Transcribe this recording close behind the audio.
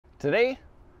Today,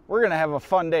 we're gonna have a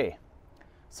fun day.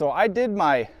 So I did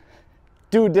my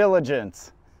due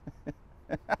diligence.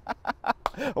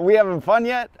 Are we having fun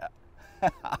yet?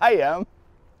 I am.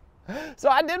 So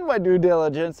I did my due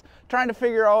diligence, trying to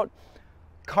figure out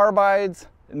carbides,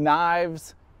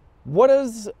 knives, what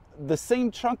does the same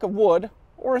chunk of wood,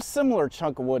 or a similar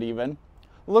chunk of wood even,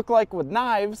 look like with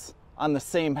knives on the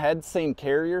same head, same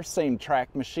carrier, same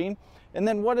track machine, and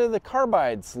then what do the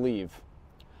carbides leave?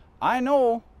 I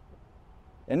know,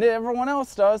 and everyone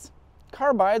else does,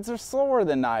 carbides are slower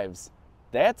than knives.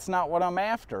 That's not what I'm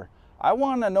after. I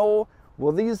want to know,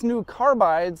 will these new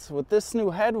carbides with this new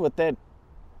head, with that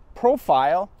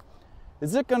profile,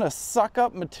 is it going to suck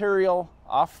up material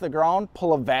off the ground,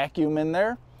 pull a vacuum in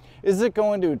there? Is it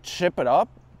going to chip it up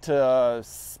to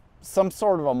some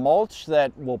sort of a mulch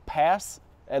that will pass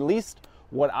at least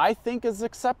what I think is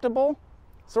acceptable?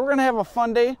 So we're going to have a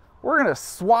fun day. We're going to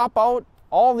swap out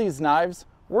all these knives.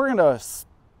 We're going to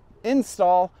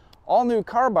install all new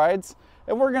carbides,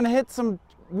 and we're going to hit some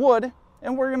wood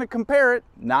and we're going to compare it,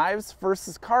 knives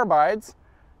versus carbides,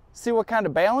 see what kind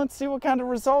of balance, see what kind of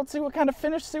results, see what kind of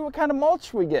finish, see what kind of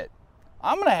mulch we get.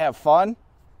 I'm going to have fun.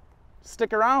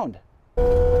 Stick around.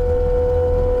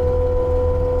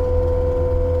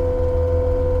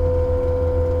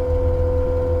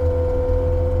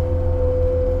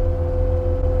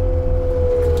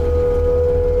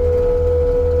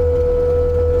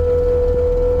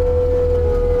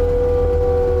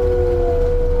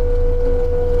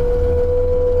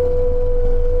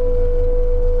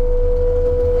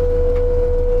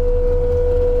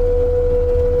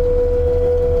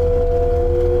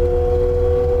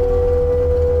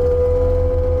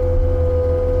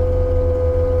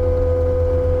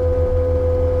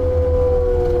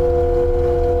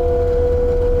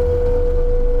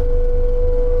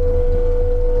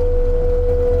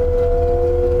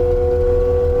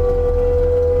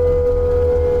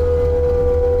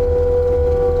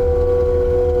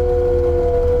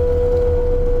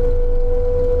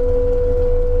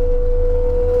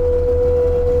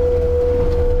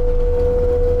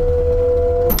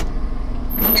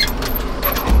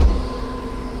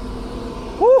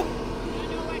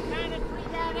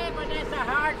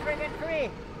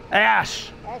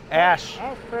 Ash.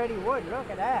 That's pretty wood. Look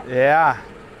at that. Yeah.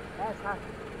 That's hot.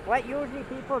 What usually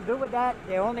people do with that,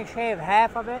 they only shave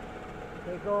half of it.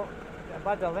 They go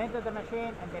about the length of the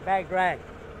machine and they back drag.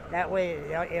 That way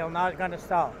it'll not going to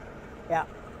stall. Yeah.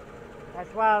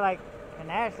 That's why, like an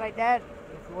ash like that,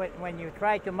 when you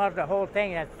try to muff the whole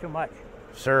thing, that's too much.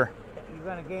 Sure. You're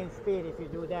going to gain speed if you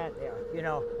do that there, you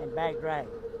know, and back drag.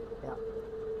 Yeah.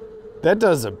 That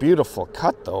does a beautiful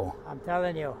cut, though. I'm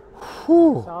telling you.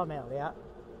 Whew. Sawmill, yeah.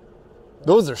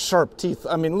 Those are sharp teeth.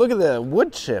 I mean, look at the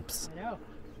wood chips. I know.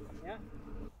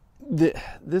 Yeah.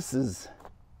 This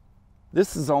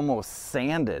is almost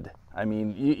sanded. I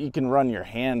mean, you can run your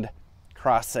hand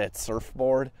across that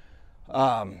surfboard.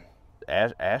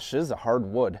 Ash is a hard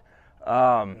wood.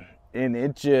 And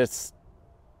it just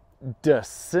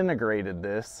disintegrated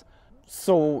this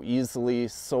so easily,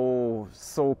 so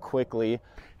quickly.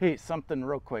 Hey, something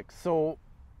real quick. So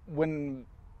when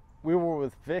we were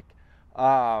with Vic,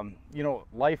 you know,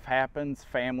 life happens,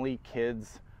 family,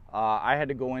 kids. I had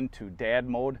to go into dad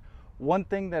mode. One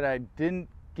thing that I didn't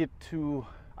get to,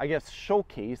 I guess,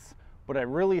 showcase, but I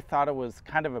really thought it was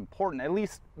kind of important, at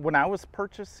least when I was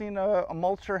purchasing a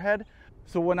Mulcher head.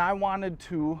 So when I wanted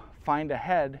to find a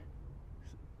head,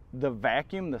 the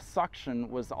vacuum, the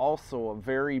suction was also a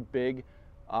very big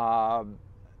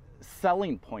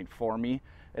selling point for me.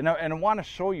 And I want to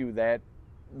show you that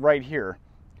right here.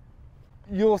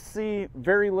 You'll see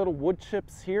very little wood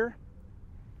chips here,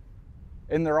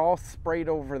 and they're all sprayed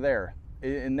over there.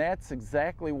 And that's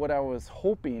exactly what I was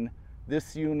hoping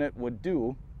this unit would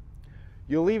do.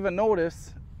 You'll even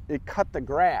notice it cut the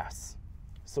grass.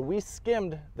 So we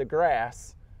skimmed the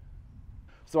grass.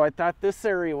 So I thought this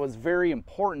area was very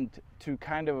important to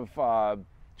kind of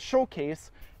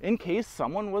showcase in case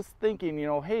someone was thinking, you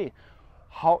know, hey,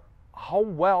 how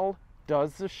well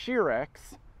does the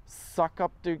Shearex suck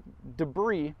up the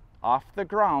debris off the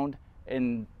ground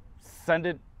and send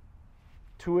it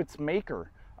to its maker?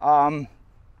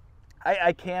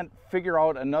 I can't figure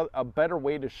out a better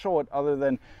way to show it other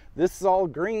than this is all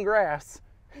green grass.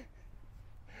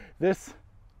 This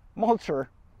mulcher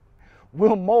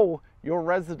will mow your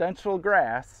residential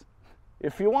grass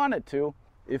if you want it to.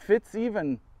 If it's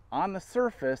even on the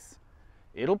surface,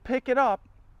 it'll pick it up,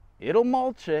 it'll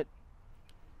mulch it,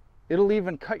 it'll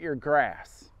even cut your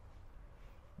grass.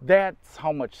 That's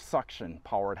how much suction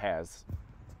power it has.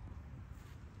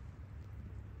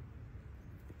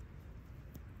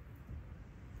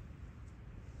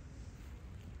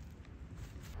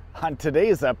 On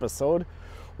today's episode,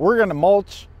 we're gonna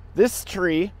mulch this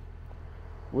tree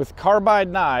with carbide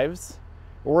knives.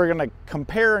 We're gonna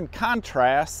compare and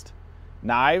contrast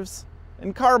knives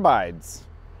and carbides.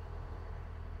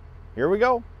 Here we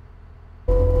go.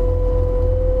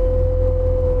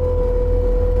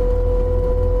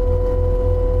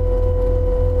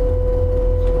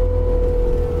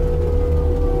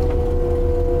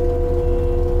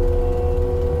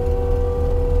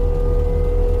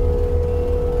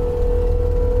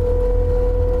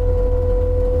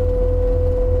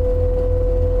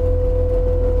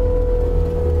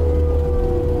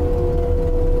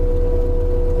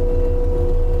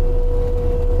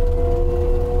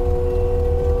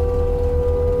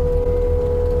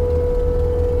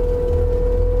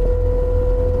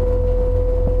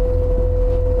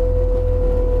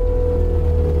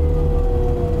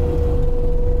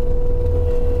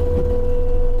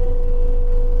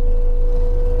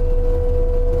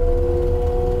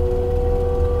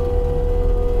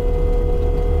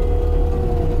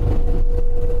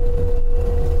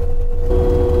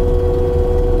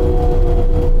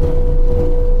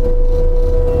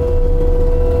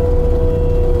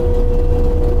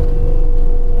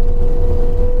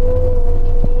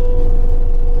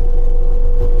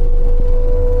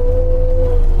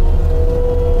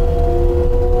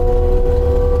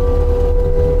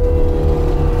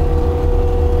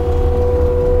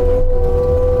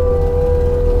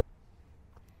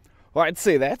 Well, I'd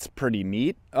say that's pretty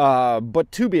neat,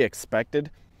 but to be expected.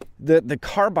 The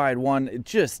carbide one, it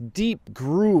just deep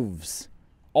grooves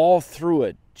all through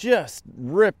it, just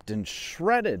ripped and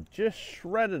shredded, just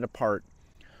shredded apart.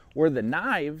 Where the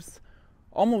knives,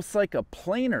 almost like a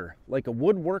planer, like a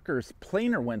woodworker's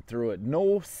planer went through it.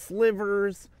 No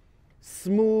slivers,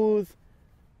 smooth,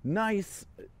 nice,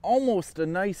 almost a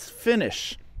nice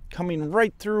finish coming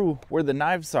right through where the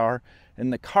knives are.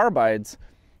 And the carbides,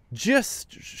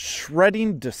 just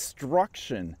shredding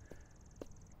destruction.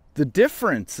 The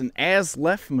difference in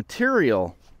as-left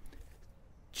material,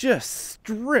 just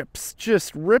strips,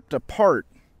 just ripped apart.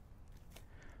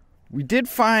 We did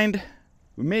find,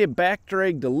 we may have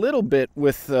backdragged a little bit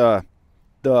with the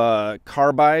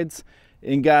carbides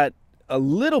and got a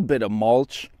little bit of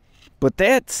mulch, but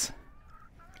that's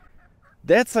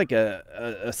like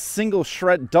a single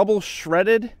shred, double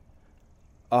shredded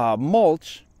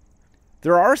mulch.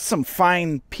 There are some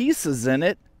fine pieces in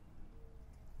it,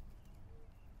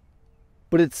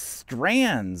 but it's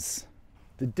strands.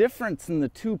 The difference in the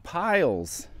two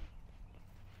piles,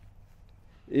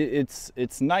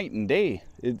 it's night and day,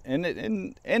 and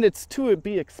it's to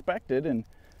be expected, and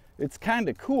it's kind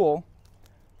of cool.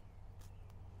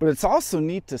 But it's also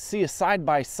neat to see a side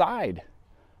by side.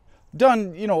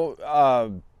 Done,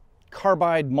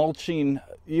 carbide mulching.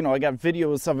 I got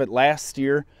videos of it last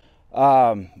year.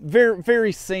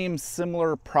 Very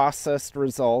similar processed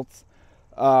results.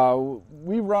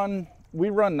 We run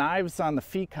knives on the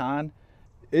Fecon.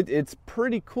 It's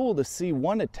pretty cool to see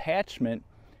one attachment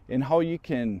and how you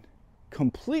can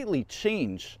completely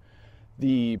change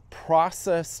the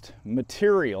processed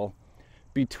material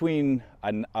between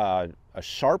a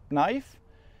sharp knife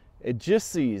and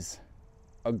just these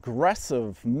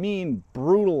aggressive, mean,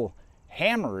 brutal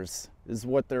hammers is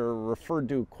what they're referred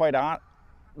to quite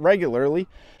regularly,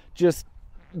 just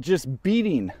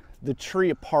beating the tree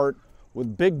apart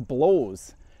with big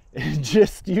blows and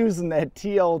just using that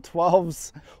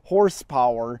TL12's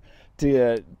horsepower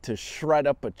to shred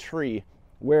up a tree,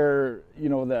 where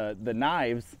the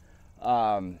knives,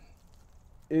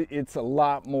 it's a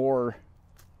lot more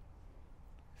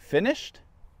finished.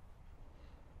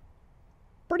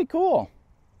 Pretty cool.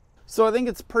 So I think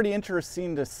it's pretty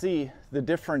interesting to see the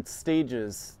different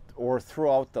stages or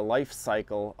throughout the life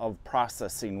cycle of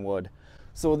processing wood.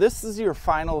 So this is your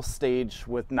final stage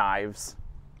with knives.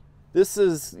 This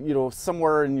is,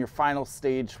 somewhere in your final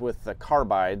stage with the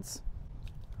carbides.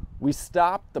 We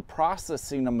stopped the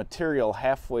processing of material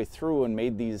halfway through and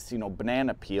made these,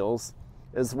 banana peels,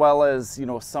 as well as,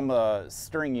 some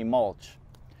stringy mulch.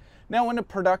 Now in a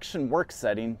production work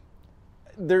setting,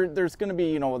 there's going to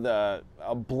be,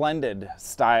 a blended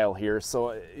style here.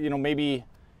 So, maybe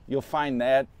you'll find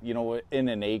that, in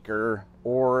an acre,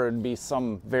 or it'd be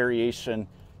some variation,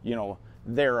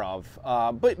 thereof.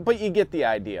 But you get the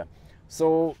idea.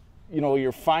 So,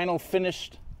 your final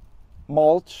finished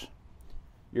mulch,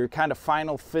 your kind of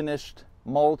final finished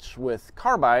mulch with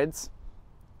carbides,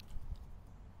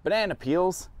 banana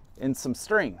peels, and some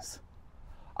strings.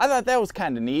 I thought that was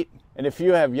kind of neat. And if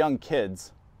you have young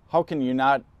kids, how can you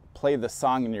not play the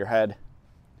song in your head?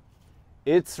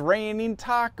 It's raining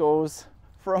tacos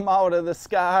from out of the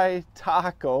sky,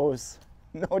 tacos.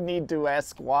 No need to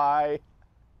ask why.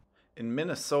 In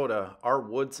Minnesota, our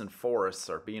woods and forests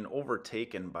are being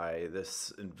overtaken by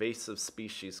this invasive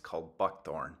species called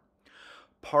buckthorn.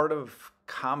 Part of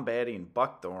combating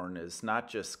buckthorn is not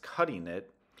just cutting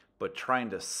it, but trying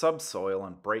to subsoil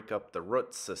and break up the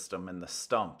root system in the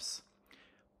stumps.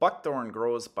 Buckthorn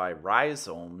grows by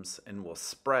rhizomes and will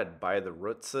spread by the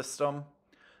root system.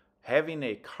 Having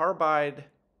a carbide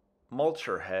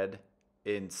mulcher head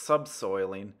in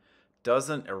subsoiling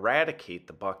doesn't eradicate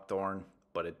the buckthorn,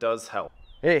 but it does help.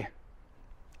 Hey,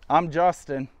 I'm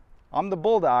Justin. I'm the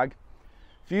bulldog.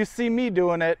 If you see me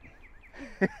doing it,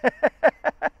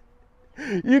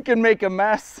 you can make a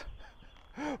mess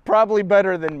probably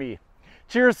better than me.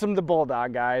 Cheers from the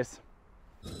bulldog, guys.